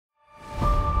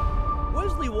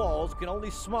Walls can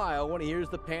only smile when he hears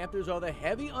the Panthers are the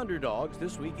heavy underdogs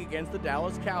this week against the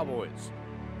Dallas Cowboys.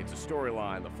 It's a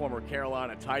storyline the former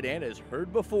Carolina tight end has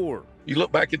heard before. You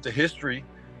look back into history,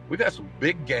 we've had some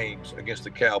big games against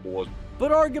the Cowboys.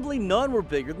 But arguably none were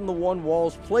bigger than the one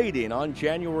Walls played in on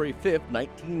January 5th,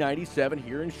 1997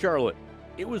 here in Charlotte.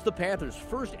 It was the Panthers'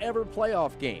 first ever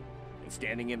playoff game, and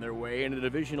standing in their way in a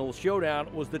divisional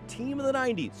showdown was the team of the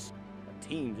 90s, a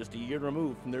team just a year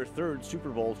removed from their third Super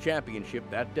Bowl championship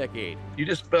that decade. You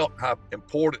just felt how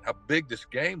important, how big this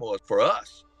game was for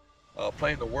us,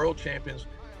 playing the world champions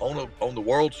on the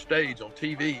world stage on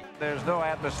TV. There's no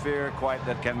atmosphere quite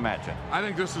that can match it. I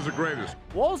think this is the greatest.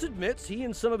 Walls admits he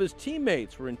and some of his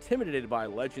teammates were intimidated by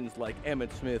legends like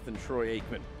Emmitt Smith and Troy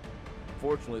Aikman.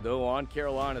 Fortunately, though, on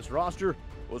Carolina's roster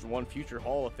was one future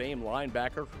Hall of Fame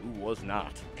linebacker who was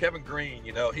not. Kevin Green,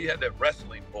 you know, he had that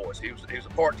wrestling voice. He was a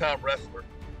part-time wrestler.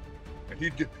 And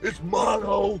he'd get, it's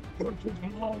mono, mono.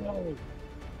 I'm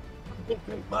gonna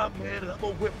take my man and I'm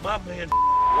gonna whip my man.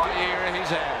 What year he's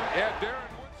had. Yeah,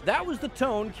 Darren. That was the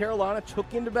tone Carolina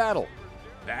took into battle.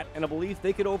 That and a belief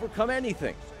they could overcome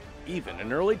anything, even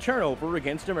an early turnover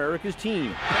against America's team.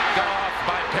 Picked off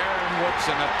by Darren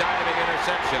Woodson, a diving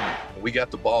interception. We got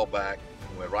the ball back,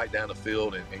 went right down the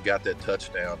field and got that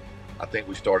touchdown. I think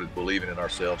we started believing in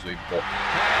ourselves even more.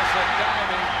 Pass, a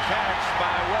diving catch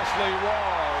by Wesley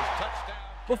Walls. Touchdown.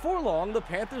 Before long, the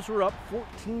Panthers were up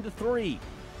 14-3. It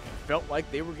felt like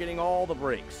they were getting all the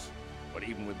breaks. But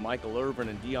even with Michael Irvin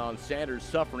and Deion Sanders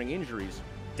suffering injuries,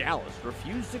 Dallas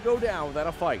refused to go down without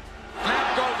a fight.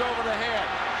 Snap goes over the head.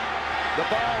 The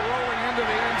ball rolling into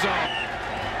the end zone.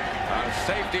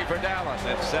 Safety for Dallas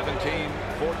at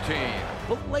 17-14.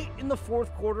 But late in the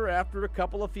fourth quarter, after a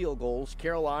couple of field goals,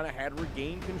 Carolina had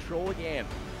regained control again.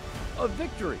 A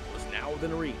victory was now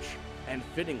within reach, and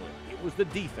fittingly, it was the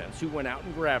defense who went out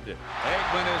and grabbed it.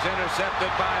 Aikman is intercepted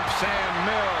by Sam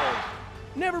Mills.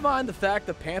 Never mind the fact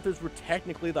the Panthers were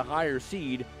technically the higher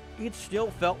seed, it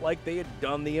still felt like they had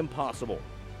done the impossible.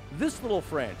 This little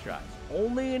franchise,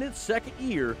 only in its second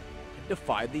year, had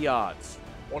defied the odds.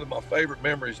 One of my favorite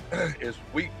memories is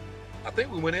I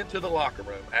think we went into the locker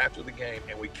room after the game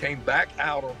and we came back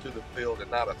out onto the field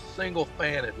and not a single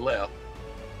fan had left.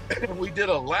 And we did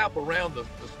a lap around the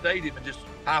stadium and just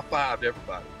high-fived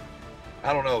everybody.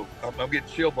 I don't know, I'm getting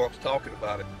chill bumps talking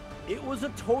about it. It was a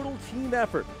total team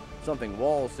effort, something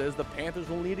Walls says the Panthers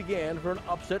will need again for an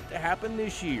upset to happen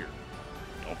this year.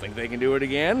 Don't think they can do it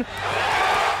again?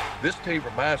 This team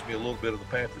reminds me a little bit of the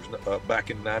Panthers back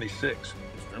in '96.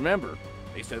 Just remember,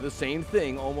 they said the same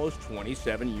thing almost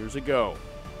 27 years ago.